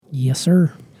Yes,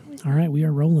 sir. All right, we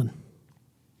are rolling.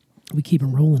 We keep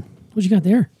them rolling. What you got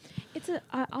there? It's a.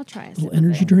 I'll try a Little sip of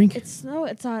energy it. drink? It's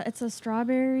a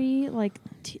strawberry like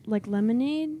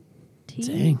lemonade tea.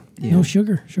 Dang. Yeah. No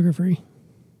sugar. Sugar-free.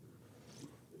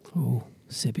 Oh,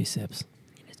 sippy sips.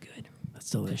 It's good. That's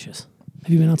delicious.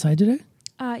 Have you been outside today?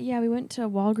 Yeah, we went to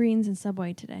Walgreens and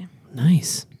Subway today.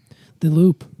 Nice. The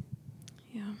Loop.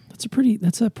 Yeah.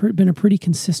 Been a pretty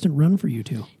consistent run for you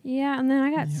two. Yeah, and then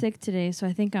I got sick today, so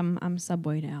I think I'm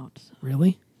Subwayed out. So.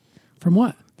 Really? From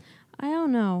what? I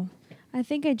don't know. I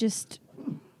think I just.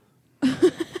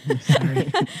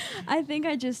 Sorry. I've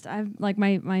like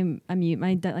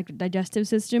my digestive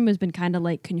system has been kind of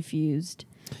like confused.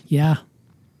 Yeah.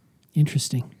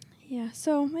 Interesting. Yeah.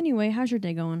 So anyway, how's your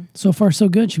day going? So far, so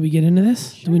good. Should we get into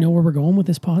this? Sure. Do we know where we're going with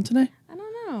this pod today? I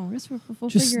don't know. We'll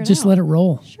figure it out. Just let it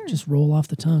roll. Sure. Just roll off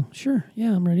the tongue. Sure.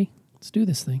 Yeah, I'm ready. Let's do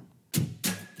this thing.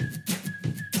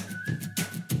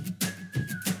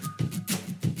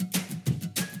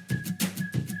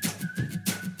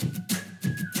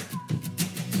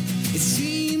 It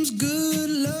seems good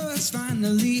luck's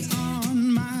finally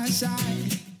on my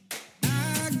side.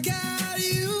 I got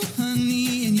you,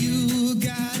 honey, and you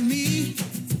got me.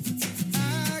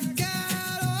 I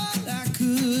got all I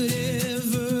could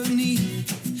ever need.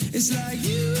 It's like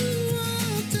you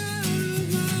walked out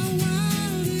of my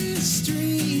wildest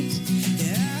dreams.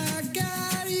 Yeah, I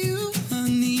got you,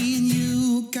 honey, and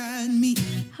you got me.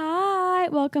 Hi,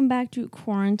 welcome back to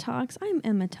Quarant Talks. I'm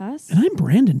Emma Tuss. And I'm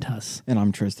Brandon Tuss. And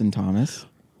I'm Tristan Thomas.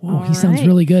 Whoa, All he sounds right.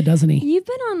 really good, doesn't he? You've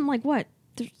been on like what?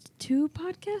 2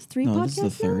 podcasts? 3 No, podcasts? this is the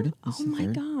third. now? This Oh is the my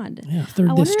third. god. Yeah,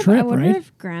 third I this wonder trip, I wonder right?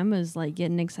 if Grandma's like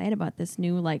getting excited about this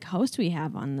new like host we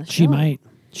have on the show. She might.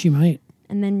 She might.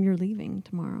 And then you're leaving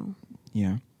tomorrow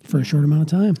Yeah. For a short amount of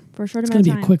time. for a short It's amount going to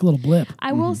of be time. a quick little blip.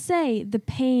 I will say the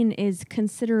pain is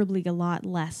considerably a lot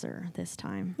lesser this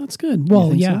time. That's good. Well,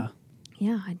 think yeah. so?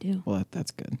 Yeah, I do. Well,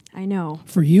 that's good. I know.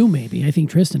 For you, maybe. I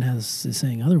think Tristan is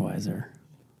saying otherwise there.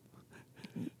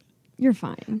 You're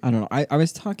fine. I don't know. I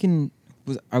was talking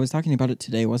about it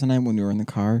today, wasn't I, when we were in the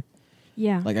car?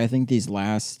 Yeah. Like, I think this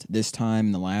time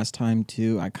and the last time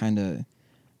too, I kind of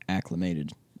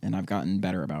acclimated and I've gotten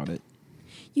better about it.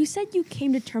 You said you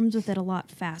came to terms with it a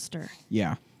lot faster.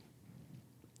 Yeah.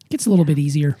 Gets a little bit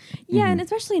easier. Yeah, and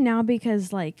especially now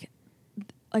because like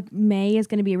May is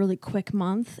going to be a really quick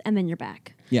month and then you're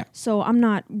back. Yeah. So I'm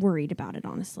not worried about it,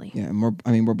 honestly. Yeah.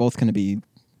 And we're both going to be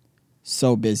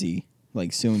so busy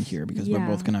like soon here because we're Yeah.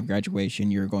 both going to have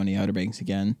graduation. You're going to Outer Banks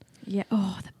again. Yeah.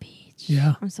 Oh, the beach.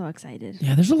 Yeah. I'm so excited.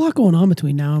 Yeah, there's a lot going on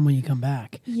between now and when you come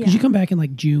back. Because Yeah. you come back in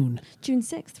like June. June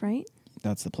 6th, right?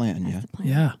 That's the plan. That's Yeah. the plan.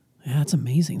 Yeah. Yeah, that's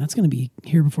amazing. That's going to be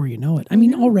here before you know it. I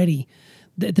mean, already,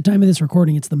 at the time of this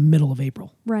recording, it's the middle of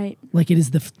April. Right. Like it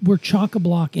is we're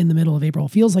chock-a-block in the middle of April.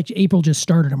 It feels like April just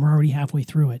started and we're already halfway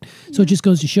through it. So it just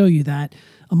goes to show you that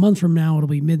a month from now, it'll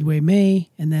be midway May.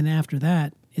 And then after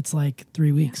that, it's like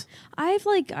 3 weeks. I have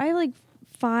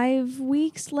 5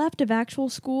 weeks left of actual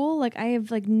school. Like I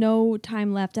have like no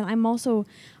time left. And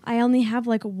I only have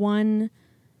like one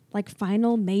like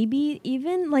final, maybe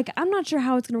even. Like I'm not sure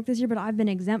how it's gonna work this year, but I've been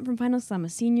exempt from finals because I'm a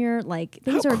senior. Like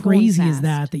things How are crazy going is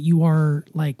fast. that you are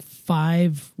like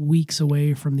 5 weeks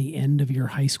away from the end of your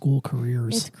high school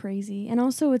careers? It's crazy. And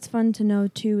also it's fun to know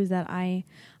too is that I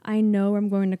know I'm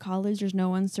going to college. There's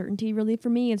no uncertainty really for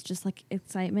me. It's just like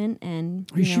excitement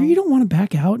and Are you sure you don't want to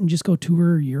back out and just go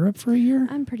tour Europe for a year?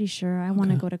 I'm pretty sure I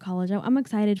want to go to college. I'm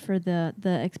excited for the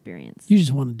experience. You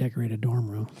just want to decorate a dorm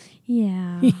room.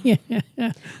 Yeah.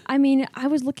 I mean, I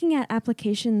was looking at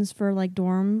applications for like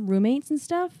dorm roommates and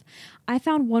stuff. I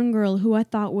found one girl who I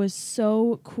thought was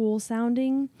so cool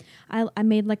sounding. I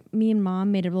made like me and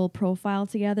mom made a little profile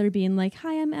together being like,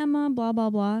 "Hi, I'm Emma, blah blah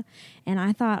blah." And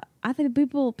I thought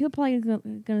people probably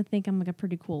gonna think I'm like a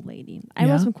pretty cool lady. I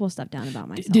Yeah? wrote some cool stuff down about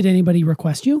myself. Did anybody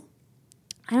request you?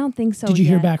 I don't think so. Did you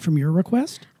hear yet. back from your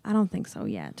request? I don't think so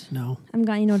yet. No. I haven't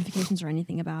got any notifications or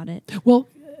anything about it. Well,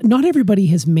 not everybody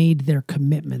has made their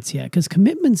commitments yet because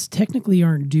commitments technically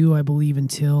aren't due, I believe,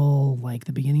 until like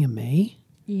the beginning of May.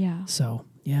 Yeah. So,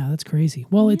 yeah, that's crazy.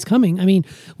 Well, it's coming. I mean,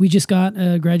 we just got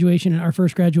our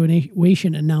first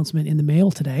graduation announcement in the mail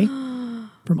today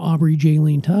from Aubrey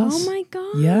Jaylene Tuss. Oh my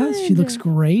god. Yes, she looks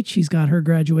great. She's got her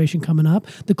graduation coming up.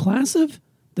 The class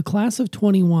of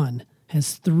 21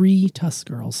 has 3 Tuss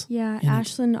girls. Yeah, in it.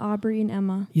 Ashlyn, Aubrey, and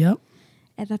Emma. Yep.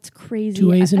 That's crazy.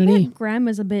 2 A's and I an bet E.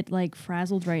 Grandma's a bit like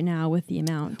frazzled right now with the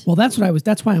amount. Well, that's why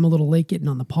I'm a little late getting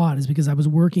on the pod is because I was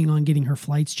working on getting her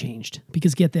flights changed.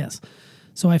 Because get this.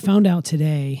 So I found out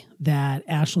today that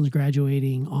Ashlyn's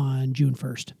graduating on June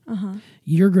 1st.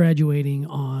 You're graduating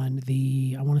on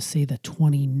I want to say the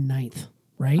 29th,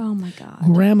 right? Oh my God.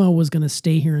 Grandma was going to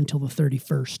stay here until the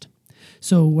 31st.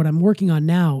 So what I'm working on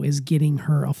now is getting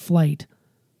her a flight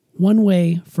one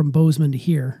way from Bozeman to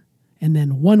here, and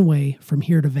then one way from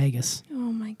here to Vegas. Oh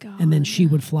my God. And then she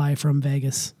would fly from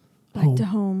Vegas back to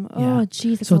home. Yeah. Oh,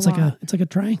 geez, that's So it's a like lot. it's like a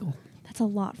triangle. That's a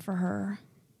lot for her.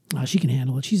 She can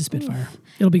handle it. She's a Spitfire.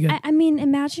 It'll be good. I mean,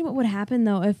 imagine what would happen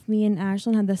though if me and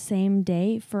Ashlyn had the same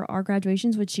day for our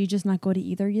graduations. Would she just not go to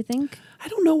either? You think? I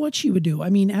don't know what she would do. I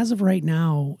mean, as of right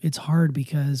now, it's hard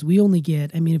because we only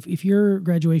get, I mean, if your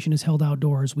graduation is held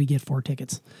outdoors, we get 4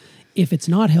 tickets. If it's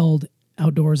not held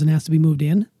outdoors and has to be moved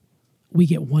in, we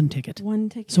get 1 ticket. 1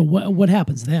 ticket. So what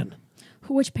happens then?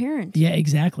 Which parent? Yeah,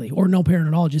 exactly. Or no parent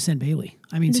at all. Just send Bailey.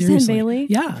 I mean, Just seriously. send Bailey?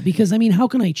 Yeah, because I mean, how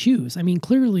can I choose? I mean,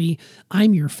 clearly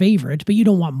I'm your favorite, but you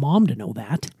don't want mom to know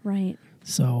that. Right.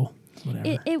 So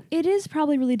whatever. It is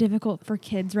probably really difficult for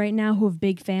kids right now who have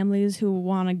big families who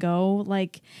want to go.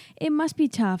 Like, it must be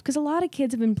tough because a lot of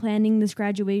kids have been planning this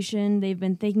graduation. They've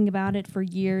been thinking about it for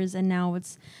years, and now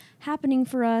it's happening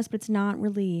for us, but it's not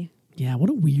really. Yeah, what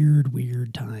a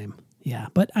weird time. Yeah,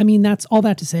 but I mean, that's all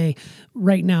that to say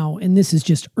right now, and this is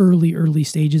just early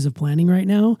stages of planning right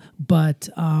now, but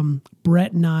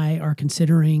Brett and I are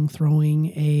considering throwing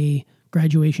a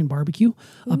graduation barbecue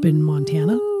up in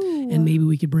Montana, and maybe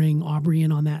we could bring Aubrey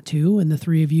in on that too, and the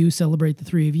 3 of you celebrate the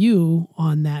 3 of you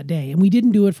on that day. And we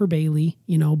didn't do it for Bailey,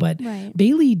 but Right.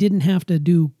 Bailey didn't have to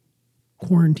do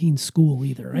quarantine school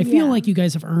either. I feel Yeah. like you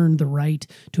guys have earned the right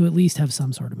to at least have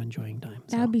some sort of enjoying time.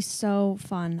 That would be so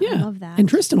fun. Yeah, I love that. and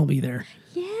Tristan will be there.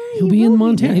 Yeah, He'll he be in will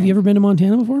Montana. Have you ever been to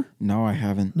Montana before? No, I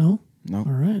haven't. No? No. All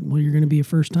right. Well, you're going to be a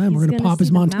first time. We're He's going to gonna pop his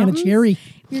see the Montana mountains. cherry.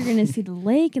 You're going to see the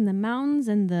lake and the mountains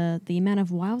and the amount of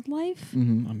wildlife.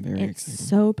 I'm very It's excited.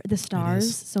 so the stars, It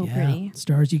is. so Yeah. pretty.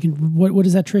 Stars. You can. What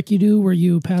is that trick you do where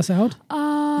you pass out?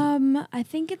 I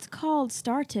think it's called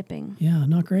star tipping. Yeah,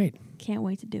 not great. Can't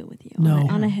wait to do it with you. No.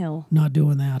 on a hill. Not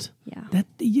doing that. Yeah. That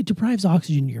it deprives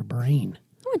oxygen to your brain.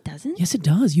 No, it doesn't. Yes, it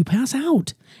does. You pass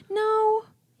out. No,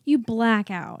 you black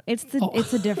out. It's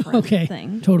a different Okay.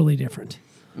 thing. Totally different.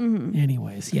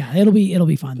 Anyways, yeah, it'll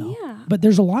be fun though. Yeah. But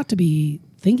there's a lot to be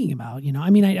thinking about. I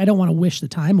mean, I don't want to wish the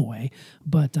time away,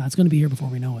 but it's going to be here before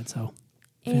we know it. So.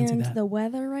 Fancy And that. the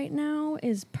weather right now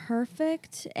is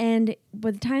perfect. And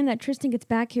by the time that Tristan gets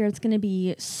back here, it's going to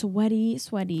be sweaty.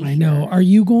 I know. here. Are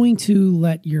you going to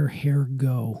let your hair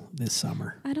go this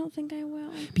summer? I don't think I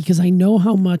will. Because I know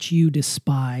how much you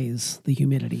despise the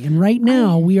humidity. And right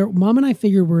now, Mom and I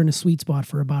figure we're in a sweet spot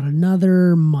for about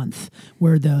another month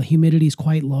where the humidity is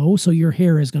quite low. So your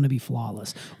hair is going to be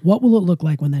flawless. What will it look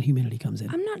like when that humidity comes in?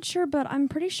 I'm not sure, but I'm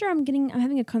pretty sure I'm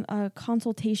having a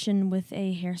consultation with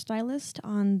a hairstylist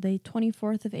on the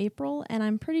 24th of April, and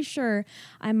I'm pretty sure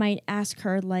I might ask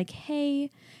her like, "Hey,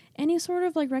 any sort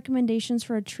of like recommendations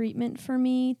for a treatment for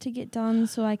me to get done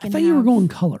so I I can?" thought you were going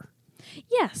color.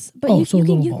 Yes, but Oh, so a you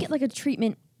little can both. get like a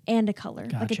treatment and a color,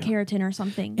 like a Gotcha. keratin or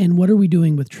something. And what are we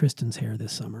doing with Tristan's hair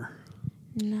this summer?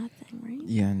 Nothing, right?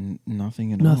 Yeah,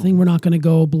 nothing at all. Nothing. We're not going to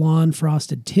go blonde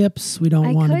frosted tips. We don't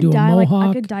I want to could do a dye mohawk.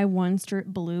 I could dye one strip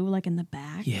blue, like in the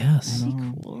back. Yes. That'd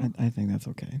No, be cool. I think that's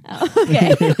okay.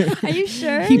 Okay, are you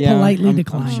sure? He politely I'm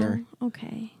declined. sure.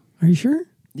 Okay. Are you sure?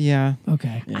 Yeah.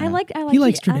 Okay. Yeah. I like He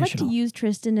likes I like to traditional. use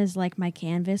Tristan as like my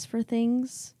canvas for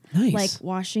things. Nice. Like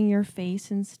washing your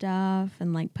face and stuff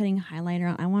and like putting highlighter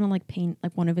on. I want to like paint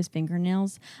like one of his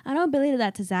fingernails. I know Billy did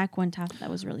that to Zach one time. That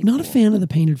was really Not cool. a fan of the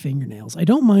painted fingernails. I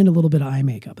don't mind a little bit of eye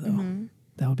makeup though.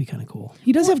 That would be kind of cool.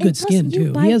 He does Well, have good and plus skin you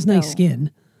too. bite, He has nice though.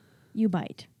 skin. You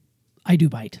bite. I do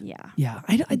bite. Yeah. Yeah.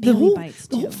 The Bailey whole bites,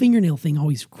 the whole too. fingernail thing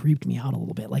always creeped me out a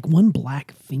little bit. Like one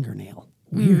black fingernail.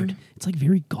 Weird. It's like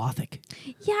very gothic,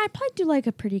 Yeah, I'd probably do like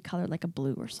a pretty color, like a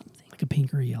blue or something. like a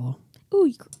pink or a yellow.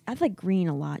 Ooh, I like green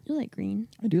a lot. You like green?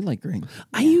 I do like green.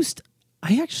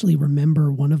 I actually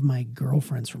remember one of my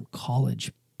girlfriends from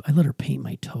college. I let her paint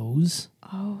my toes.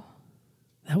 Oh.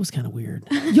 That was kind of weird.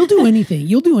 You'll do anything.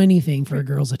 You'll do anything for a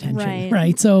girl's attention,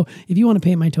 right? So if you want to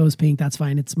paint my toes pink, that's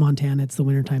fine. It's Montana. It's the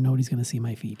wintertime. Nobody's going to see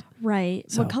my feet. Right.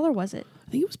 So- What color was it?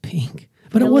 I think it was pink,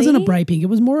 but it wasn't a Really? bright pink. It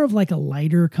was more of like a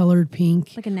lighter colored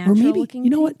pink. Like a Or natural maybe, looking you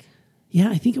know what? pink? Yeah,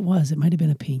 I think it was. It might have been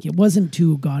a pink. It wasn't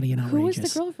too gaudy and Who was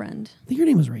outrageous. the girlfriend? I think her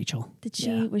name was Rachel. Did she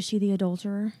Yeah. was she the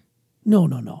adulterer?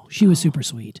 No. She was super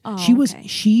sweet. Oh, okay.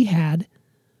 She had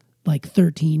like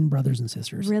 13 brothers and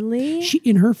sisters. Really? She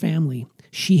in her family,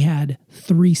 she had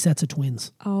 3 sets of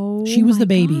twins. Oh, She was my the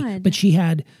baby, God. but she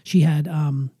had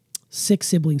 6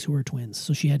 siblings who were twins.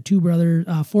 So she had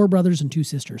 4 brothers and 2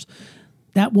 sisters.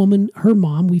 That woman, her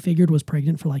mom, we figured was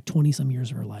pregnant for like 20 some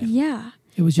years of her life. Yeah.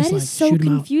 It was just That like is so shoot 'em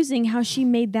out. confusing how she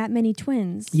made that many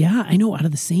twins. Yeah, I know, out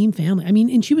of the same family. I mean,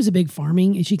 and she was a big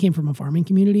farming, she came from a farming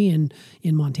community in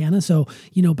Montana. So,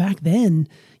 back then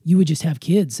you would just have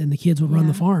kids and the kids would run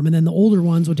the Yeah. farm and then the older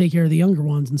ones would take care of the younger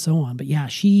ones and so on. But yeah,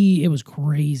 it was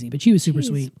crazy, but she was super Jeez,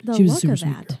 sweet. the She was a look super of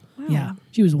sweet that. girl. Wow. Yeah,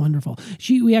 she was wonderful.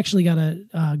 We actually got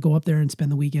to go up there and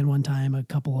spend the weekend one time, a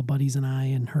couple of buddies and I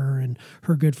and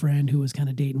her good friend who was kind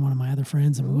of dating one of my other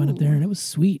friends. And we went up there and it was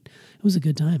sweet. It was a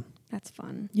good time. That's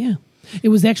fun. Yeah. It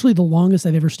was actually the longest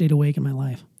I've ever stayed awake in my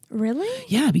life. Really?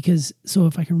 Yeah, because so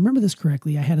if I can remember this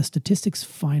correctly, I had a statistics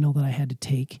final that I had to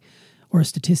take, or a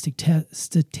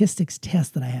statistics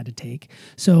test that I had to take.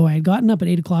 So I had gotten up at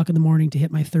 8:00 in the morning to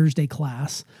hit my Thursday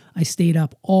class. I stayed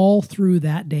up all through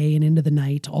that day and into the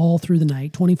night, all through the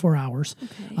night, 24 hours.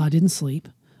 Okay. Didn't sleep.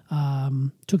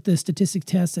 Took the statistics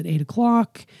test at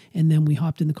 8:00, and then we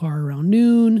hopped in the car around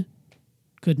noon.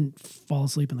 Couldn't fall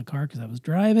asleep in the car because I was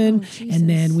driving. Oh, and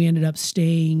then Jesus. we ended up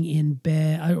staying in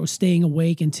bed. I was staying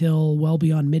awake until well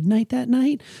beyond midnight that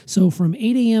night. So from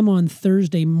 8 a.m. on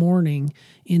Thursday morning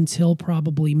until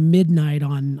probably midnight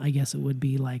on, I guess it would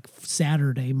be like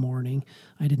Saturday morning,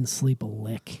 I didn't sleep a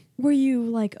lick. Were you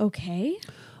like okay?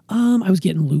 I was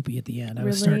getting loopy at the end. I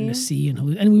was starting Really? to see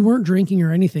and we weren't drinking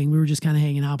or anything. We were just kind of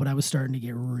hanging out, but I was starting to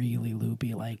get really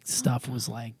loopy. Like stuff was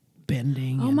like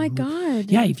bending. Oh and my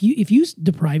God. Yeah, if you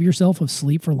deprive yourself of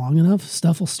sleep for long enough,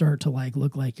 stuff will start to like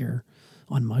look like you're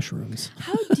on mushrooms.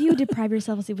 How do you deprive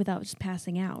yourself of sleep without just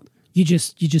passing out? You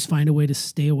just find a way to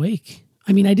stay awake.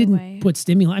 I mean, I didn't way. put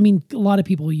stimulant. I mean, a lot of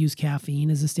people use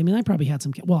caffeine as a stimulant. I probably had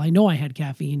some. Well, I know I had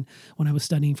caffeine when I was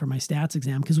studying for my stats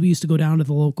exam because we used to go down to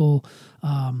the local.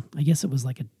 I guess it was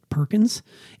like a Perkins,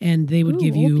 and they would Ooh,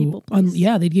 give old you. people place.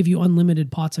 They'd give you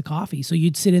unlimited pots of coffee. So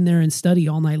you'd sit in there and study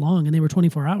all night long, and they were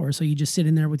 24 hours. So you just sit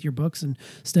in there with your books and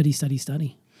study.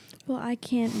 Well, I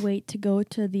can't wait to go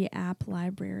to the app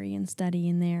library and study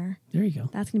in there. There you go.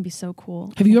 That's going to be so cool.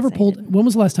 Have I'm you ever excited. pulled? When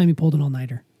was the last time you pulled an all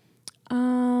nighter?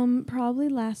 Probably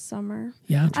last summer.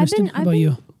 Yeah, Tristan. How about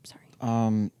you?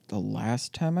 Sorry. The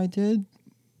last time I did,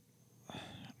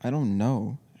 I don't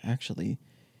know, actually.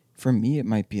 For me, it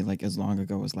might be like as long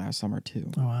ago as last summer too,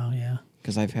 Oh wow, yeah.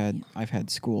 because I've had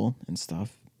school and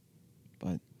stuff.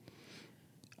 But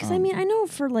Because I mean, I know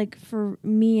for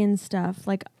me and stuff,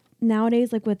 like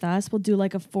nowadays, like with us, we'll do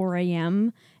like a 4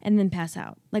 a.m. and then pass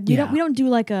out. Like we don't do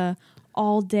like a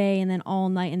all day and then all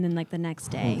night and then like the next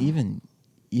day. well,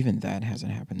 even that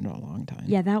hasn't happened in a long time.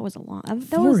 Yeah, that was a long. That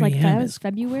 4 was like a.m. that was is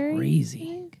February. crazy. I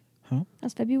think. Huh? That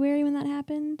was February when that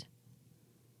happened.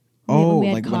 Oh, we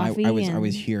had like when coffee I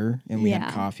was and- here and we had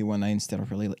Yeah. coffee one night instead of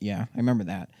really. Yeah, I remember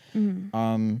that.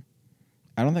 Mm-hmm.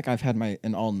 I don't think I've had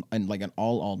an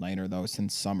all nighter though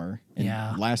since summer. And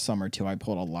Yeah. last summer too, I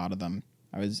pulled a lot of them.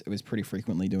 It was pretty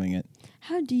frequently doing it.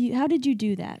 How did you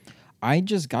do that? I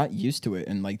just got used to it,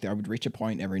 and like I would reach a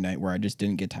point every night where I just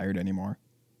didn't get tired anymore.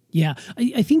 Yeah,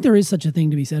 I think there is such a thing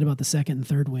to be said about the second and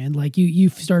third wind. Like you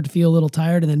start to feel a little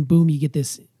tired, and then boom, you get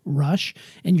this rush,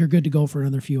 and you're good to go for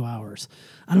another few hours.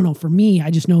 I don't know. For me,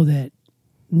 I just know that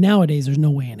nowadays there's no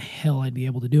way in hell I'd be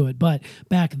able to do it. But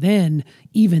back then,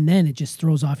 even then, it just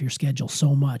throws off your schedule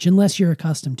so much unless you're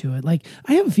accustomed to it. Like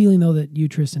I have a feeling though that you,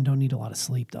 Tristan, don't need a lot of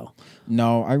sleep though.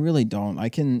 No, I really don't.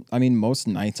 I mean, most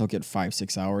nights I'll get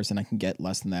 5-6 hours, and I can get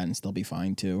less than that and still be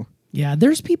fine too. Yeah,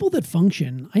 there's people that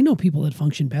function. I know people that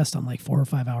function best on like 4 or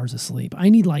 5 hours of sleep. I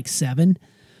need like 7,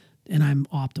 and I'm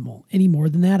optimal. Any more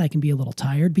than that, I can be a little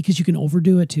tired because you can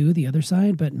overdo it too, the other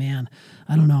side. But man,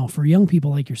 I don't know. For young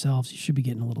people like yourselves, you should be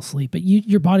getting a little sleep. But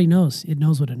your body knows. It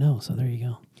knows what it knows. So there you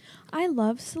go. I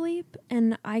love sleep,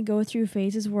 and I go through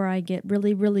phases where I get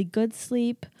really, really good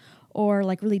sleep or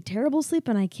like really terrible sleep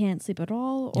and I can't sleep at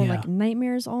all or Yeah. like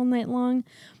nightmares all night long.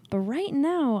 But right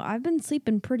now, I've been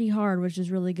sleeping pretty hard, which is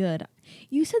really good.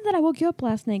 You said that I woke you up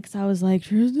last night because I was like,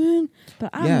 Tristan, but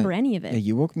I don't remember any of it. Yeah,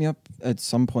 you woke me up at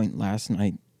some point last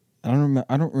night. I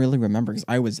don't really remember because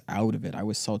I was out of it. I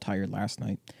was so tired last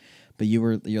night. But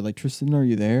you're like, Tristan, are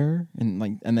you there? And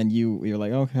then you're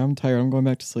like, okay, I'm tired. I'm going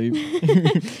back to sleep.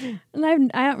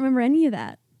 And I don't remember any of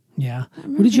that. Yeah.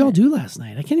 What did y'all do last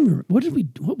night? I can't even.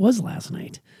 What was last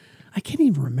night? I can't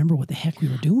even remember what the heck we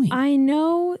were doing. I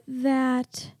know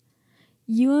that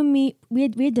you and me, we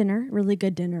had dinner, really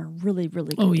good dinner, really,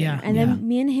 really good Oh, dinner. yeah, And yeah. then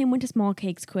me and him went to Small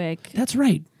Cakes quick. That's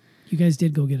right. You guys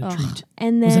did go get a treat.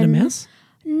 And then Was it a mess?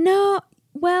 No.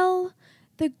 Well,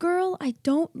 the girl I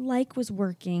don't like was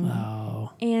working.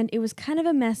 Oh. And it was kind of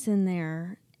a mess in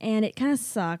there. And it kind of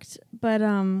sucked. But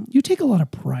You take a lot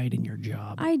of pride in your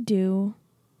job. I do.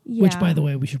 Which, by Yeah. the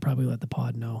way, we should probably let the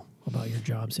pod know about your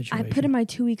job situation. I put in my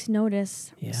 2 weeks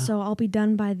notice, Yeah. so I'll be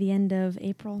done by the end of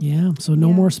April. Yeah, so no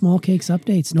Yeah. more small cakes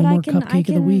updates. No But more cupcake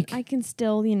of the week. I can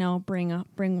still,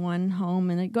 bring one home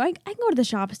and then go. I can go to the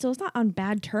shop still. It's not on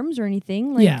bad terms or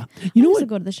anything. Like, yeah, you know I what? still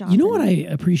go to the shop. You know what and- I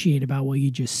appreciate about what you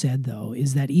just said, though,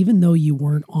 is that even though you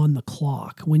weren't on the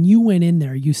clock, when you went in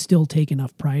there, you still take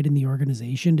enough pride in the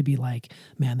organization to be like,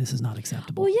 man, this is not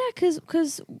acceptable. Well, yeah,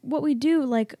 because what we do,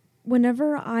 like,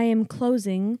 whenever I am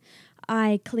closing,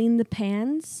 I clean the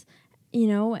pans,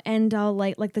 and I'll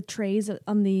like the trays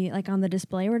on the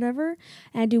display or whatever,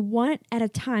 and I do one at a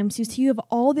time. So you have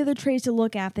all the other trays to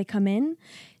look at. They come in,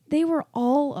 they were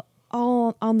all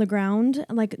on the ground,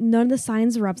 like none of the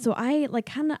signs are up. So I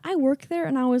I worked there,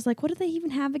 and I was like, what do they even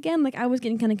have again? Like I was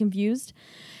getting kind of confused.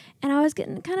 And I was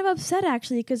getting kind of upset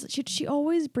actually because she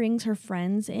always brings her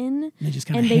friends in, They just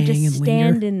kinda and they hang just and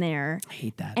stand linger. in there. I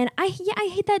hate that. And I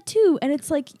hate that too. And it's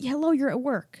like, hello, you're at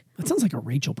work. That sounds like a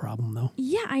Rachel problem, though.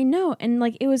 Yeah, I know. And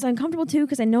like it was uncomfortable too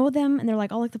because I know them and they're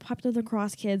like all like the popular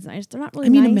lacrosse kids. And they're not really. I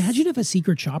mean, nice. imagine if a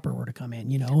secret shopper were to come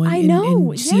in, and, I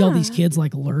know, and see all these yeah. kids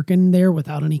like lurking there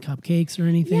without any cupcakes or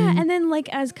anything. Yeah, and then like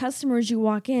as customers, you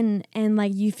walk in and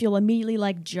like you feel immediately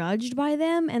like judged by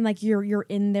them and like you're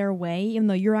in their way, even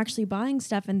though you're actually buying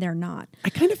stuff and they're not. I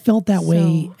kind of felt that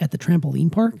way So- at the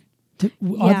trampoline park.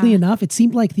 Oddly enough, it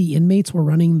seemed like the inmates were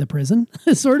running the prison,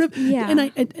 sort of. Yeah. And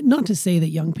I not to say that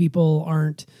young people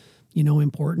aren't,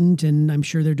 important, and I'm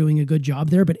sure they're doing a good job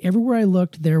there. But everywhere I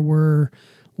looked, there were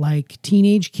like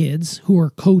teenage kids who are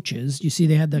coaches. You see,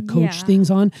 they had the coach Yeah. things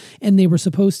on, and they were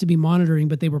supposed to be monitoring,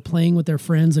 but they were playing with their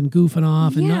friends and goofing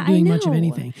off and Yeah, not doing I much of know.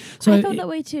 anything. I felt that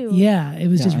way too. Yeah, it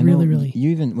was Yeah, just I really, know. really. You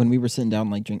even when we were sitting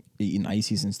down like eating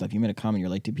ices and stuff, you made a comment. You're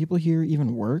like, "Do people here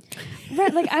even work?"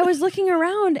 Right, like I was looking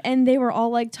around and they were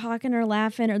all like talking or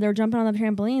laughing or they were jumping on the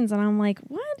trampolines and I'm like,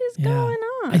 what is going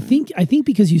on? I think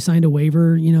because you signed a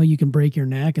waiver, you can break your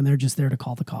neck and they're just there to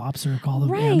call the cops or call the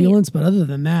Right. ambulance. But other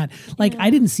than that, like I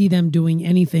didn't see them doing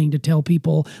anything to tell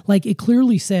people. Like it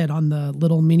clearly said on the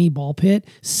little mini ball pit,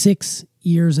 6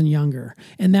 years and younger.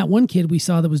 And that one kid we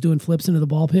saw that was doing flips into the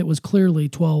ball pit was clearly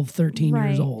 12, 13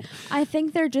 years Right. old. I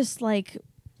think they're just like,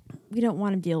 we don't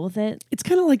want to deal with it. It's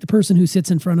kind of like the person who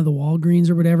sits in front of the Walgreens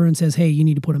or whatever and says, hey, you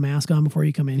need to put a mask on before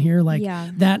you come in here. Like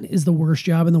Yeah. that is the worst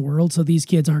job in the world. So these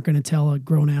kids aren't going to tell a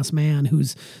grown ass man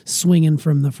who's swinging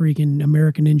from the freaking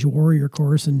American Ninja Warrior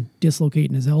course and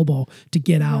dislocating his elbow to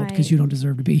get out because Right. you don't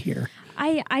deserve to be here.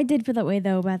 I did feel that way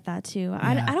though about that too.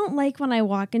 Yeah. I don't like when I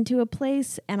walk into a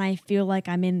place and I feel like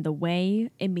I'm in the way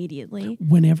immediately.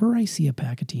 Whenever I see a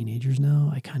pack of teenagers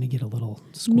now, I kind of get a little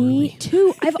squirrely. Me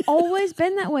too. I've always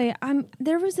been that way.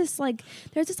 There's this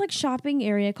shopping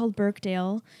area called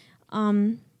Birkdale.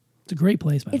 It's a great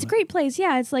place, by It's the a way. great place.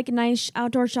 Yeah, it's like a nice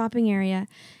outdoor shopping area.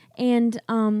 And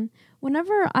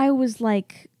whenever I was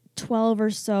like 12 or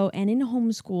so and in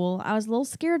homeschool, I was a little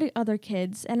scared of other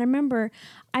kids. And I remember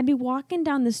I'd be walking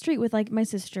down the street with like my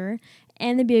sister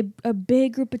and there'd be a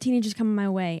big group of teenagers coming my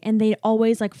way and they'd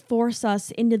always like force us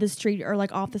into the street or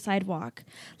like off the sidewalk.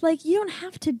 Like you don't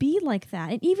have to be like that.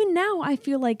 And even now I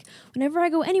feel like whenever I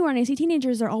go anywhere and I see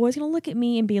teenagers, they're always going to look at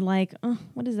me and be like,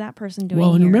 what is that person doing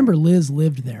Well, and here? remember, Liz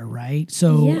lived there, right?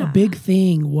 So a Yeah. big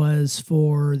thing was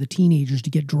for the teenagers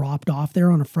to get dropped off there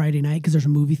on a Friday night because there's a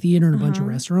movie theater and a bunch of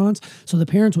restaurants. So the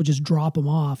parents would just drop them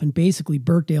off, and basically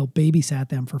Birkdale babysat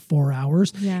them for 4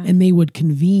 hours. Yeah. And they would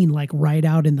convene like right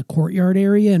out in the courtyard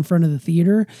area in front of the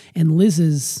theater. And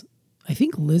I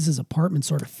think Liz's apartment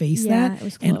sort of faced Yeah, that. it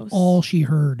was and close. all she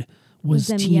heard was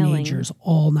them yelling. teenagers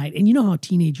all night. And you know how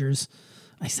teenagers,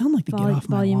 I sound like the get off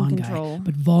my Volume lawn control. guy,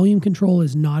 but volume control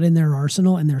is not in their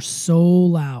arsenal, and they're so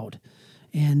loud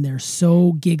and they're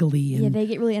so giggly. And, Yeah, they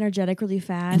get really energetic really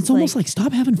fast. and it's almost like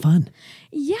stop having fun.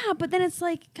 yeah, but then it's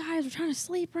like, guys, we're trying to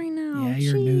sleep right now. Yeah,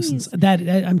 you're a Jeez. nuisance.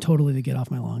 I'm totally the get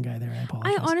off my lawn guy there. I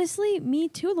apologize. I honestly, me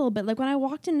too, a little bit. Like when I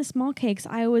walked into Small Cakes,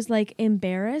 I was like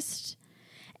embarrassed,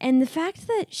 and the fact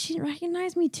that she didn't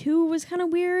recognize me too was kind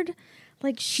of weird.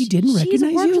 Like She didn't she's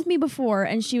recognize worked you? with me before,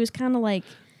 and she was kind of like,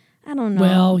 I don't know.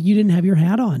 Well, you didn't have your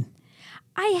hat on,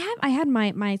 I had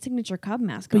my signature Cub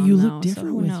mask but on. you though, look different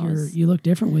so who with knows? you look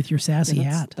different with your sassy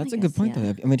Yeah, hat. That's I a good guess, point, yeah.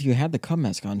 though. I mean, if you had the Cub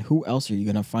mask on, who else are you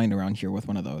going to find around here with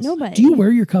one of those? Nobody. Do you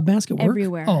wear your Cub mask at work?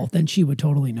 Everywhere. Oh, then she would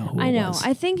totally know who I it know. was.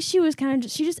 I think she was kind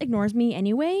of she just ignores me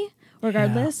anyway,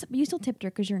 regardless. But you still tipped her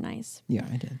because you're nice. Yeah,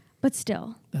 I did. But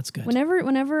still, That's good.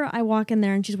 whenever I walk in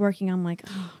there and she's working, I'm like,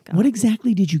 oh god. What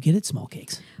exactly did you get at Small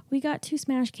Cakes? We got 2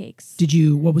 smash cakes.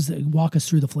 Walk us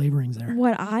through the flavorings there.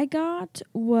 What I got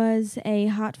was a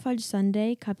hot fudge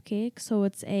sundae cupcake. So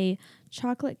it's a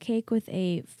chocolate cake with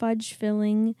a fudge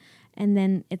filling And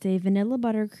then it's a vanilla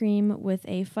buttercream with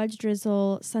a fudge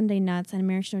drizzle, sundae nuts, and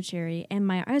maraschino cherry. And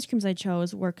my ice creams I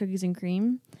chose were cookies and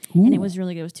cream. And it was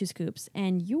really good. It was 2 scoops.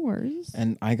 And yours?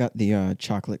 And I got the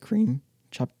chocolate cream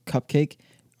cupcake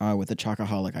with the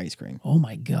chocoholic ice cream. Oh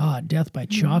my God, death by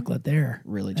chocolate there.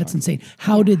 Really That's chocolate. insane.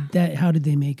 How did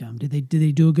they make them? Did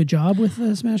they do a good job with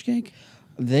the smash cake?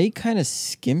 They kind of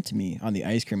skimped me on the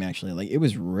ice cream, actually. Like, it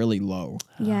was really low.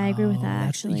 Yeah, I agree with that,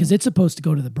 actually. Because it's supposed to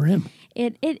go to the brim.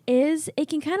 It is. It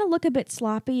can kind of look a bit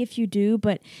sloppy if you do,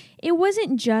 but it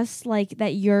wasn't just like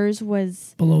that. Yours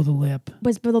was Below the lip.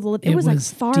 below the lip. It It was like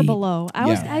was far deep. below.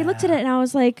 I looked at it and I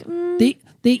was like, They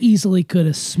easily could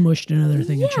have smushed another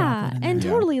thing of yeah, chocolate in there. and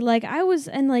totally like I was,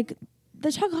 and like the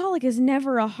chocoholic is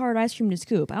never a hard ice cream to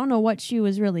scoop. I don't know what she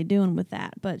was really doing with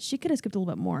that, but she could have scooped a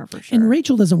little bit more for sure. And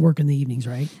Rachel doesn't work in the evenings,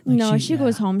 right? Like no, she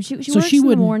goes home. She So works she in the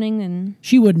wouldn't- morning and.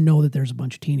 She wouldn't know that there's a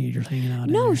bunch of teenagers hanging out.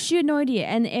 in No, there. she had no idea,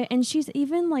 and she's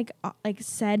even like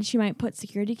said she might put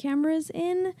security cameras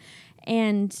in,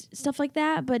 and stuff like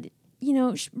that. But you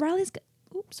know, Riley's.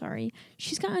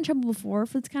 She's gotten in trouble before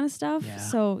for this kind of stuff. Yeah.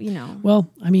 So you know.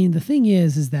 Well, I mean, the thing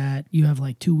is that you have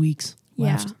like 2 weeks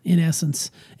left Yeah. in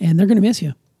essence, and they're going to miss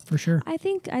you for sure. I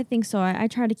think so. I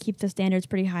try to keep the standards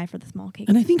pretty high for the small cake.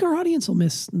 And I think our audience will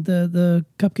miss the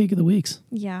cupcake of the weeks.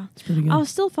 Yeah, It's pretty good. I'll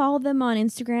still follow them on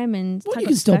Instagram and Well, talk you about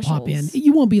can still pop in. specials.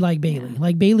 You won't be like Bailey.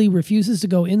 Like Bailey refuses to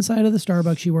go inside of the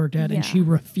Starbucks she worked at, and Yeah. she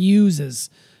refuses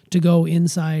to go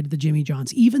inside the Jimmy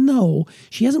John's. Even though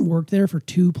she hasn't worked there for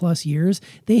 2+ years,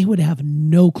 they would have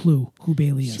no clue who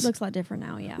Bailey is. She looks a lot different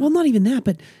now. Yeah. Well, not even that,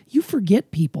 but you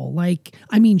forget people. Like,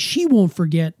 I mean, she won't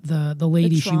forget the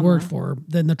lady she trauma. worked for,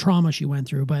 the trauma she went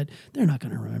through, but they're not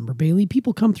going to remember Bailey.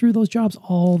 People come through those jobs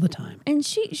all the time. And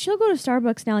she'll go to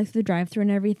Starbucks now, like through the drive-through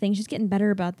and everything. She's getting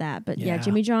better about that. But yeah, Yeah.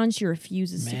 Jimmy John's, she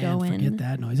refuses to Man, go in. forget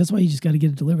that noise. That's why you just got to get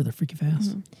it delivered. They're freaking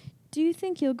fast. Do you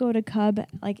think you'll go to Cub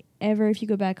like ever if you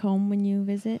go back home when you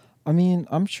visit? I mean,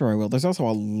 I'm sure I will. There's also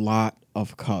a lot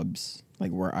of Cubs,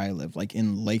 like where I live. Like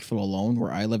in Lakeville alone,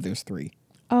 where I live, there's 3.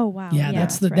 Oh wow. Yeah,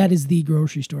 that right. is the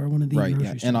grocery store, one of the Right,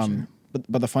 grocery yeah. stores. And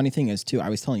but the funny thing is too, I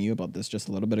was telling you about this just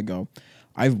a little bit ago.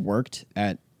 I've worked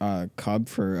at Cub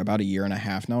for about 1.5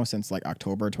 years now, since like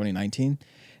October 2019.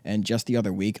 And just the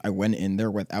other week, I went in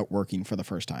there without working for the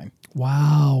first time.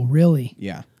 Wow, really?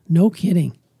 Yeah. No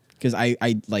kidding. Because I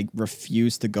like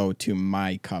refused to go to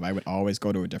my Cub. I would always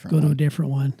go to a different Go one. to a different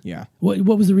one. Yeah. What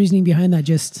was the reasoning behind that?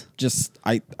 Just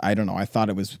I don't know. I thought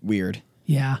it was weird.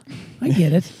 yeah, I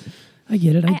get it. I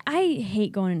get it. I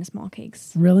hate going into small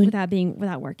cakes. Really?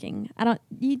 Without working. I don't.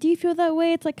 Do you feel that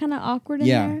way? It's like kind of awkward in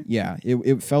there. Yeah.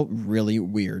 It felt really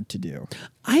weird to do.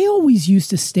 I always used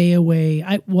to stay away.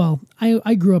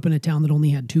 I grew up in a town that only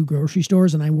had 2 grocery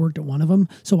stores, and I worked at one of them.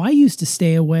 So I used to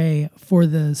stay away for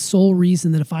the sole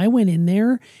reason that if I went in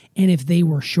there and if they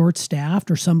were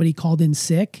short-staffed or somebody called in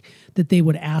sick, that they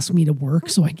would ask me to work,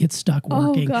 so I get stuck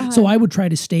working. God. So I would try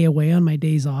to stay away on my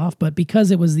days off, but because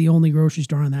it was the only grocery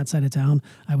store on that side of town,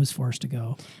 I was forced to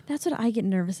go. That's what I get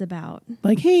nervous about.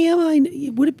 Like, hey, Emma,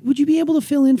 would you be able to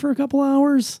fill in for a couple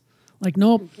hours? Like,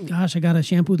 nope. Gosh, I got to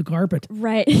shampoo the carpet.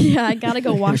 Right. Yeah, I gotta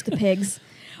go wash the pigs.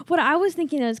 What I was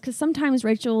thinking is because sometimes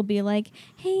Rachel will be like,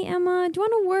 "Hey Emma, do you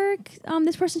want to work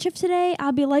this person's shift today?"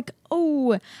 I'll be like,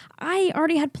 "Oh, I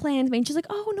already had plans." And she's like,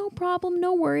 "Oh, no problem,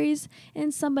 no worries."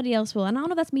 And somebody else will. And I don't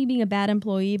know if that's me being a bad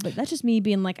employee, but that's just me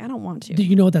being like, I don't want to. Do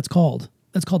you know what that's called?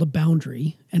 That's called a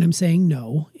boundary. And I'm saying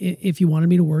no. If you wanted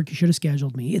me to work, you should have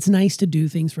scheduled me. It's nice to do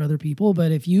things for other people,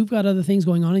 but if you've got other things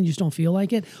going on and you just don't feel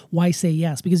like it, why say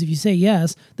yes? Because if you say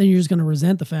yes, then you're just going to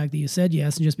resent the fact that you said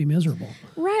yes and just be miserable.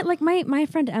 Right. Like my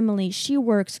friend Emily, she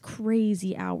works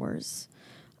crazy hours.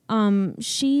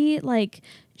 She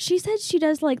said she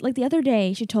does like the other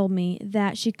day she told me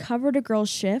that she covered a girl's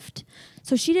shift.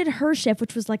 So she did her shift,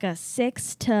 which was like a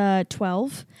 6 to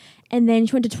 12. And then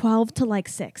she went to 12 to like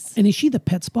 6. And is she the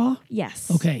pet spa? Yes.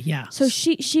 Okay, yeah. So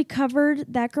she covered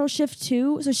that girl's shift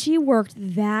too. So she worked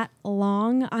that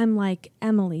long. I'm like,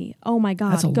 Emily, oh my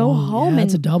God, That's a go long, home yeah, and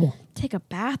that's a double. take a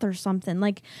bath or something.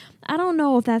 Like, I don't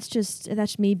know if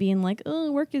that's me being like,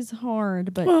 oh, work is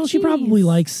hard. But Well, she probably geez.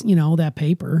 likes, that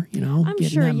paper, I'm getting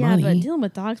sure, that yeah, money. but dealing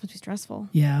with dogs must be stressful.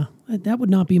 Yeah, that would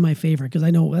not be my favorite because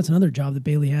I know that's another job that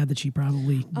Bailey had that she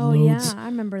probably Oh loathes. yeah, I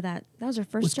remember that. That was her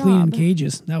first Was job. cleaning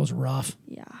cages. That was rough.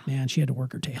 Yeah, Man, she had to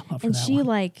work her tail off for and that she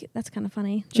one. that's kind of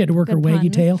funny. She had to work her Good waggy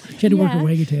pun. tail. She had to work her Yeah.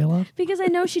 waggy tail off. Because I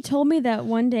know she told me that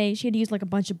one day she had to use like a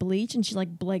bunch of bleach, and she like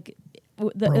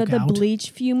broke the out. bleach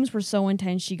fumes were so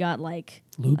intense. She got like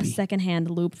Loopy. a secondhand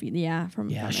loop. From Yeah, from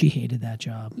she it. hated that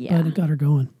job, Yeah. but it got her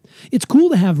going. It's cool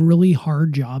to have really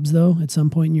hard jobs, though, at some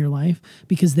point in your life,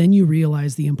 because then you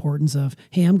realize the importance of,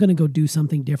 hey, I'm going to go do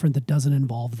something different that doesn't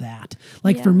involve that.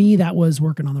 Like for Yeah. me, that was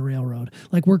working on the railroad.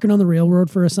 Like working on the railroad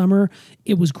for a summer,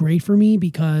 it was great for me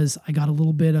because I got a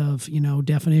little bit of,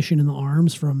 definition in the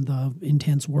arms from the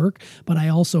intense work. But I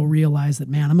also realized that,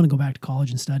 man, I'm going to go back to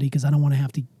college and study because I don't want to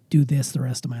have to do this the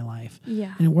rest of my life.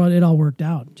 Yeah. And it all worked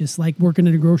out. Just like working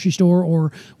at a grocery store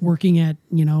or working at,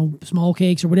 small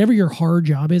cakes or whatever your hard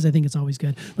job is, I think it's always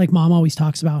good. Like mom always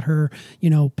talks about her,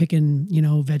 picking,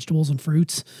 vegetables and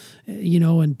fruits,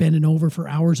 and bending over for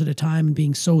hours at a time and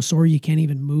being so sore you can't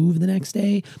even move the next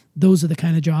day. Those are the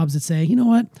kind of jobs that say, you know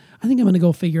what? I think I'm going to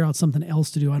go figure out something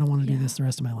else to do. I don't want to do this the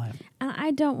rest of my life. And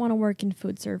I don't want to work in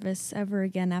food service ever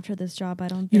again after this job. I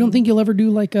don't. You don't think you'll ever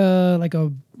do like a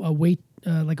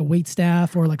wait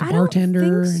staff or like a bartender or I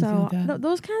don't think anything so. like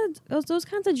that? Those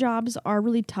kinds of jobs are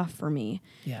really tough for me.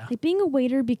 Yeah. Like being a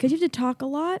waiter, because you have to talk a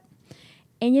lot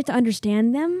and you have to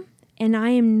understand them, and I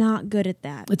am not good at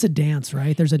that. It's a dance,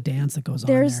 right? There's a dance that goes on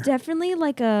There's there. definitely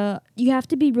you have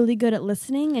to be really good at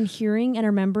listening and hearing and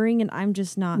remembering, and I'm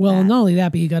just not. Well, that. not only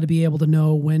that, but you got to be able to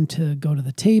know when to go to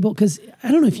the table. Because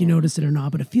I don't know if you noticed it or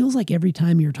not, but it feels like every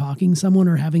time you're talking to someone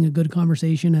or having a good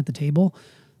conversation at the table,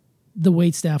 the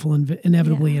wait staff will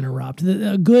inevitably interrupt.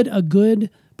 A good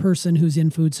person who's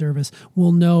in food service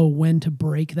will know when to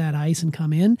break that ice and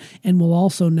come in, and will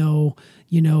also know,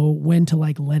 when to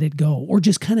like let it go or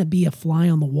just kind of be a fly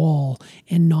on the wall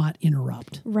and not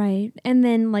interrupt. Right. And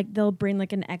then like they'll bring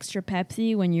like an extra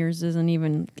Pepsi when yours isn't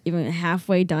even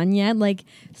halfway done yet. Like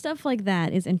stuff like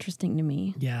that is interesting to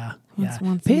me. Yeah.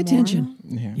 Want Pay some attention.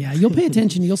 more? Yeah, you'll pay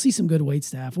attention. You'll see some good wait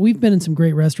staff. We've been in some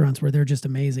great restaurants where they're just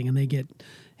amazing and they get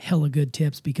hella good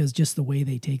tips because just the way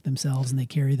they take themselves and they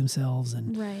carry themselves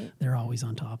and Right. they're always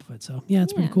on top of it. So yeah,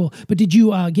 it's pretty Yeah. cool. But did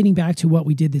you, getting back to what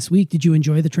we did this week, did you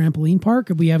enjoy the trampoline park?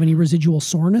 Did we have any residual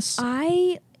soreness?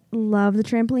 I love the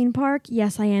trampoline park.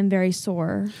 Yes, I am very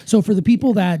sore. So for the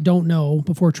people that don't know,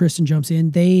 before Tristan jumps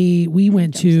in, we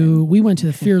went to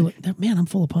the Fearless. Man, I'm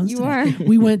full of puns. You today. are.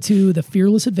 We went to the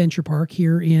Fearless Adventure Park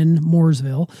here in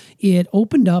Mooresville. It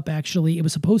opened up. Actually, it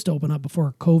was supposed to open up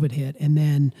before COVID hit, and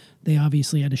then they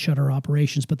obviously had to shut our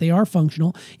operations. But they are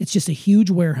functional. It's just a huge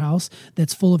warehouse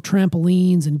that's full of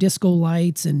trampolines and disco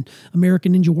lights and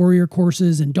American Ninja Warrior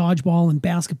courses and dodgeball and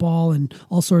basketball and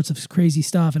all sorts of crazy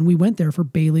stuff. And we went there for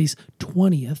Bailey's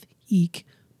 20th Eek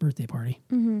birthday party.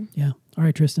 Mm-hmm. Yeah. All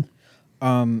right, Tristan.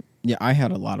 Yeah, I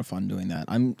had a lot of fun doing that.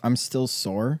 I'm still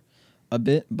sore a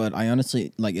bit, but I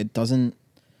honestly it doesn't.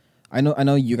 I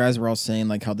know you guys were all saying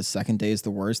like how the second day is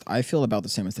the worst. I feel about the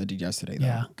same as I did yesterday though.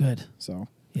 Yeah, good. So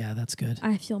Yeah, that's good.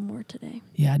 I feel more today.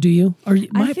 Yeah, do you? Or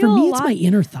for feel me, a it's lot- my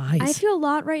inner thighs. I feel a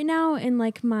lot right now in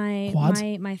like my Quads?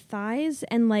 my thighs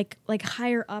and like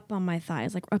higher up on my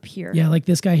thighs, like up here. yeah, like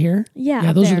this guy here. Yeah, yeah.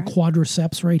 up Those are there. the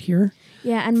quadriceps right here.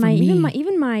 Yeah, and For my me-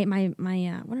 even my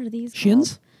what are these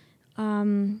Shins.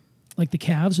 called? Like the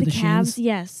calves or The the calves, shins.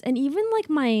 yes, and even like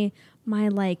my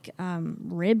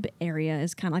rib area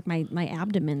is kind of like my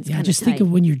abdomen's. Yeah, kinda just think tight.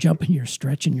 of when you're jumping, you're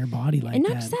stretching your body like And that.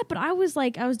 not just that, but I was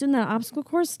doing that obstacle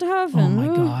course stuff. Oh and, my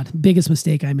God. Biggest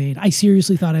mistake I made. I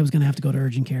seriously thought I was going to have to go to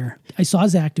urgent care. I saw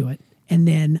Zach do it. And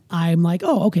then I'm like,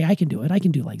 oh, okay, I can do it. I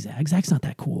can do like Zach. Zach's not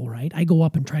that cool, right? I go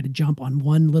up and try to jump on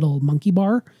one little monkey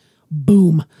bar.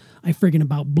 Boom. I friggin'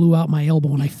 about blew out my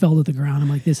elbow and I fell to the ground. I'm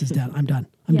like, this is done. I'm done.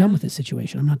 I'm done with this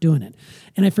situation. I'm not doing it.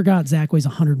 And I forgot Zach weighs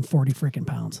 140 freaking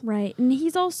pounds. Right, and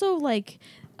he's also like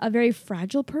a very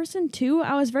fragile person too.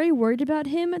 I was very worried about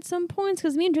him at some points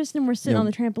because me and Tristan were sitting Yeah. on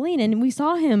the trampoline and we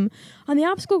saw him on the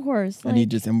obstacle course. and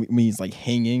he's like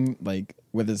hanging like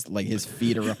with his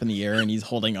feet are up in the air and he's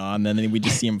holding on, and then we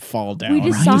just see him fall down. We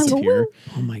just and saw him go, disappear. "Woo."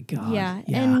 Oh my God. Yeah,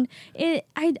 and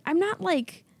I'm not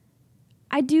like.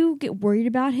 I do get worried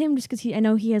about him just because I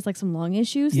know he has like some lung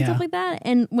issues and Yeah. stuff like that.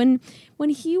 And when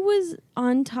he was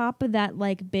on top of that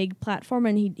like big platform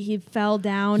and he fell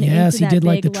down. Yes, into he that did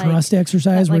like the big, trust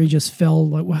exercise that, where he like- just fell.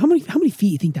 Like, well, how many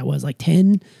feet you think that was? Like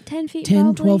 10, 10 feet, 10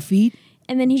 probably. 12 feet?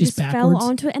 And then he Just just backwards? fell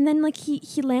onto it. And then like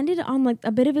he landed on like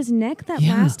a bit of his neck that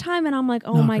Yeah. last time. And I'm like,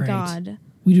 oh Not my great. God,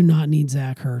 We do not need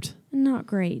Zach hurt. not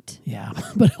great. Yeah,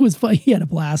 but it was fun. He had a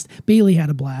blast. Bailey had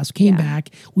a blast. Came Yeah. back.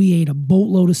 We ate a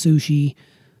boatload of sushi,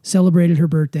 celebrated her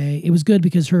birthday. It was good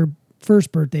because her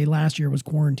first birthday last year was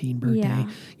quarantine birthday. Yeah.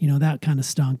 You know, that kind of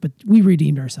stunk, but we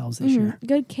redeemed ourselves this year.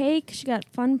 Good cake. She got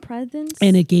fun presents.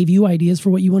 And it gave you ideas for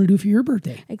what you want to do for your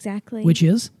birthday, exactly. which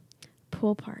is?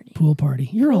 pool party. Pool party.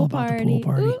 You're all Pool about the pool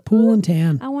party. party. Ooh, Pool ooh. and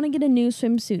tan. I want to get a new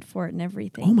swimsuit for it and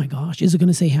everything. Oh my gosh. Is it going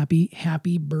to say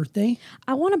happy birthday?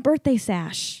 I want a birthday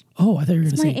sash. Oh, I thought you were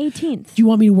going It's to my say. 18th. Do you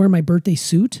want me to wear my birthday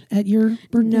suit at your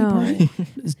birthday No. party?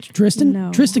 Tristan?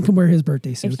 No. Tristan can wear his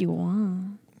birthday suit. If you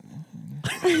want.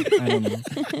 I don't know.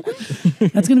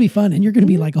 That's going to be fun. And you're going to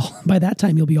be like, by that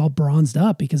time, you'll be all bronzed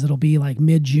up because it'll be like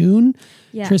mid-June.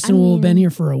 Yeah, Tristan I will have been mean- here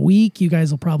for a week. You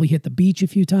guys will probably hit the beach a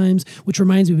few times, which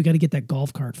reminds me, we got to get that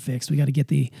golf cart fixed. We got to get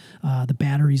the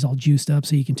batteries all juiced up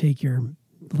so you can take your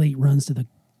late runs to the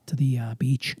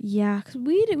beach. Yeah, because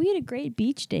we had a great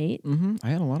beach date. I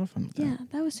had a lot of fun with that. Yeah,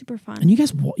 that was super fun. And you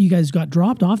guys got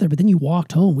dropped off there, but then you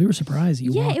walked home. We were surprised.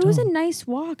 Yeah, it was a nice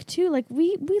walk too. Like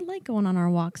we like going on our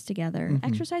walks together.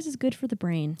 Exercise is good for the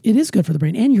brain. It is good for the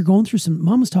brain. And you're going through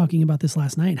Mom was talking about this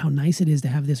last night, how nice it is to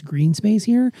have this green space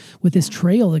here with this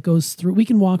trail that goes through. We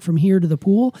can walk from here to the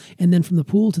pool and then from the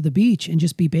pool to the beach and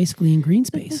just be basically in green The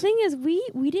space. thing is,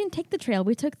 we didn't take the trail.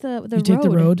 We took the road. took the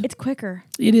road? It's quicker.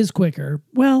 It is quicker.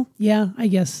 Well, yeah, I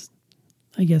guess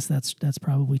that's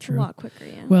probably A true. lot quicker,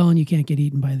 yeah. Well, and you can't get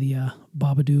eaten by the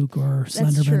Babadook or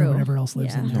Slenderman true. or whatever else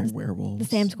lives in Yeah. there. No werewolves. The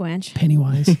Sam Squanch.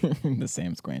 Pennywise. The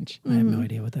Sam Squanch. I have no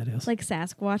idea what that is. Like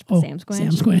Sasquatch, but Sam Squanch.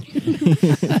 Sam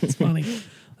Squanch. That's funny.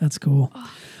 That's cool.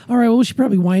 All right. Well, we should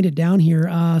probably wind it down here.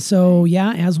 So,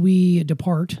 yeah, as we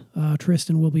depart,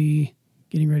 Tristan will be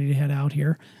getting ready to head out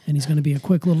here, and he's going to be a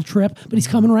quick little trip, but he's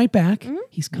coming right back.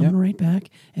 He's coming right back.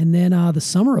 And then the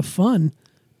Summer of Fun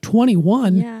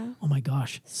 21. Yeah. Oh, my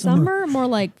gosh. Summer, more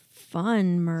like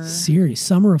fun, Series.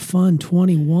 Summer of Fun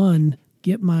 21.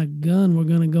 Get my gun. We're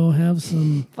going to go have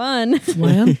some fun.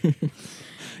 flan.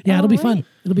 Yeah, it'll be All fun. right.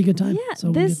 It'll be a good time. Yeah,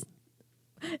 So we'll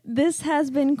this has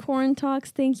been Corn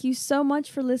Talks. Thank you so much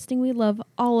for listening. We love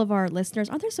all of our listeners.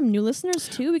 Are there some new listeners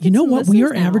too? You know what? We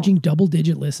are averaging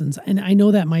double-digit listens, and I know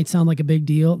that might sound like a big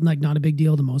deal, like not a big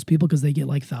deal to most people because they get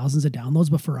like thousands of downloads.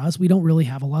 But for us, we don't really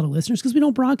have a lot of listeners because we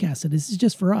don't broadcast it. This is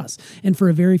just for us and for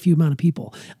a very few amount of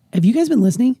people. Have you guys been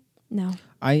listening? No.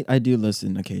 I do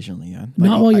listen occasionally, yeah.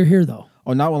 Not while you're here, though.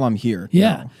 Oh, not while I'm here.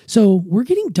 Yeah. No. So we're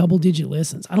getting double-digit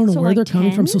listens. I don't know So where like they're coming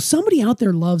 10? from. So somebody out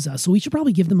there loves us. So we should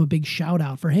probably give them a big shout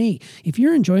out for, hey, if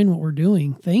you're enjoying what we're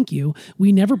doing, thank you.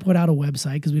 We never put out a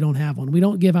website because we don't have one. We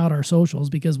don't give out our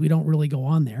socials because we don't really go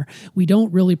on there. We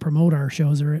don't really promote our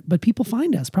shows, but people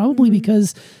find us probably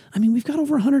because, I mean, we've got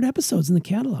over 100 episodes in the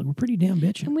catalog. We're pretty damn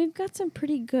bitchin'. And we've got some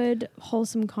pretty good,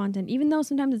 wholesome content, even though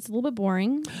sometimes it's a little bit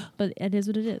boring, but it is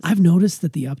what it is. I've noticed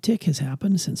that the uptick has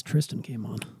happened since Tristan came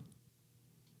on,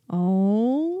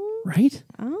 Oh. right?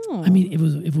 Oh. I mean, if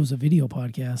it was a video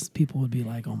podcast, people would be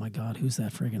like, "Oh my God, who's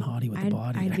that friggin' hottie with the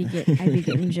body?" I'd be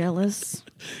getting jealous.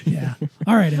 Yeah.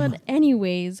 All right, Emma. But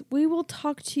anyways, we will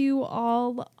talk to you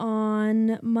all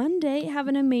on Monday. Have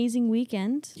an amazing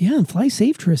weekend. Yeah, and fly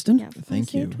safe, Tristan. Yeah, Thank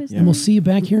stay you. twisted. Yeah. And we'll see you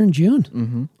back here in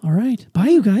June. All right. Bye,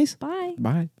 you guys. Bye.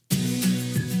 Bye.